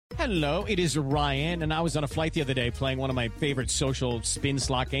Hello, it is Ryan, and I was on a flight the other day playing one of my favorite social spin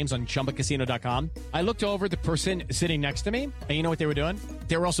slot games on ChumbaCasino.com. I looked over at the person sitting next to me, and you know what they were doing?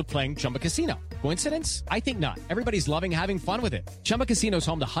 They were also playing Chumba Casino. Coincidence? I think not. Everybody's loving having fun with it. Chumba Casino is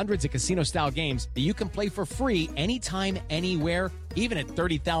home to hundreds of casino-style games that you can play for free anytime, anywhere, even at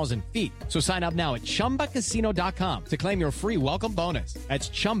 30,000 feet. So sign up now at ChumbaCasino.com to claim your free welcome bonus. That's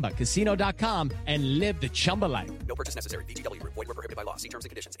ChumbaCasino.com and live the Chumba life. No purchase necessary. VGW. Void where prohibited by law. See terms and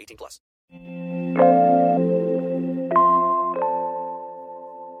conditions. 18+.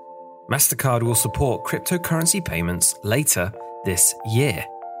 MasterCard will support cryptocurrency payments later this year.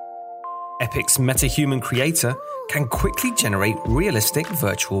 Epic's MetaHuman creator can quickly generate realistic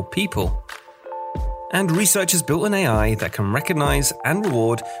virtual people. And researchers built an AI that can recognize and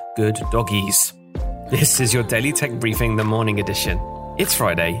reward good doggies. This is your Daily Tech Briefing, the morning edition. It's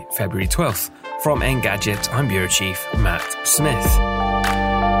Friday, February 12th. From Engadget, I'm Bureau Chief Matt Smith.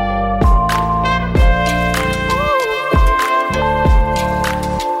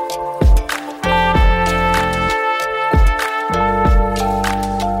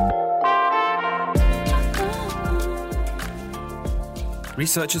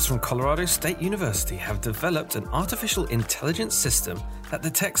 Researchers from Colorado State University have developed an artificial intelligence system that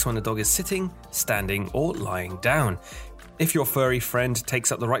detects when a dog is sitting, standing, or lying down. If your furry friend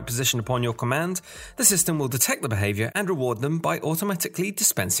takes up the right position upon your command, the system will detect the behavior and reward them by automatically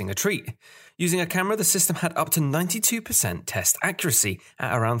dispensing a treat. Using a camera, the system had up to 92% test accuracy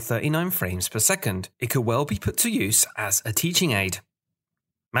at around 39 frames per second. It could well be put to use as a teaching aid.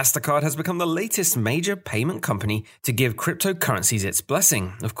 MasterCard has become the latest major payment company to give cryptocurrencies its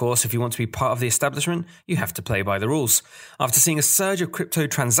blessing. Of course, if you want to be part of the establishment, you have to play by the rules. After seeing a surge of crypto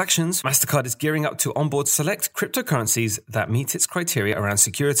transactions, MasterCard is gearing up to onboard select cryptocurrencies that meet its criteria around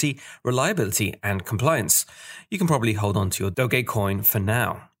security, reliability, and compliance. You can probably hold on to your Dogecoin for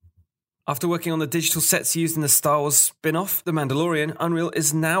now. After working on the digital sets used in the Star Wars spin-off, The Mandalorian, Unreal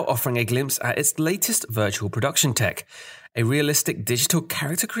is now offering a glimpse at its latest virtual production tech, a realistic digital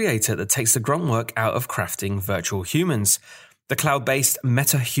character creator that takes the grunt work out of crafting virtual humans. The cloud-based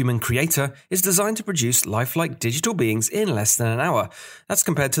MetaHuman creator is designed to produce lifelike digital beings in less than an hour. That's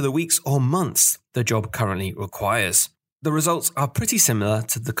compared to the weeks or months the job currently requires. The results are pretty similar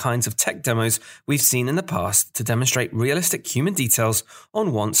to the kinds of tech demos we've seen in the past to demonstrate realistic human details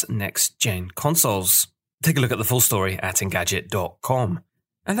on once next-gen consoles. Take a look at the full story at Engadget.com.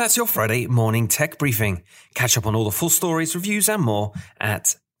 And that's your Friday morning tech briefing. Catch up on all the full stories, reviews, and more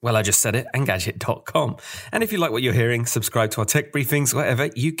at, well, I just said it, Engadget.com. And if you like what you're hearing, subscribe to our tech briefings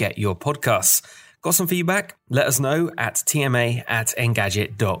wherever you get your podcasts. Got some feedback? Let us know at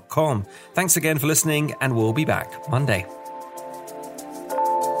tma@engadget.com. Thanks again for listening, and we'll be back Monday.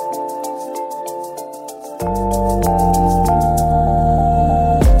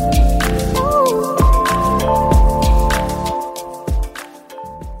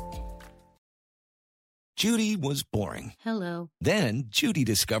 Judy was boring. Hello. Then Judy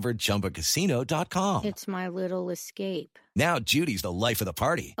discovered ChumbaCasino.com. It's my little escape. Now Judy's the life of the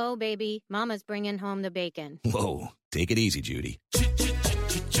party. Oh, baby, mama's bringing home the bacon. Whoa, take it easy, Judy.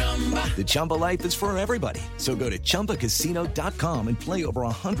 The Chumba life is for everybody. So go to ChumbaCasino.com and play over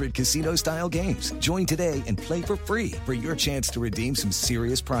 100 casino-style games. Join today and play for free for your chance to redeem some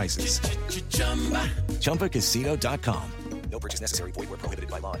serious prizes. ChumbaCasino.com. No purchase necessary. Void where prohibited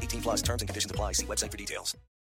by law. 18+. Terms and conditions apply. See website for details.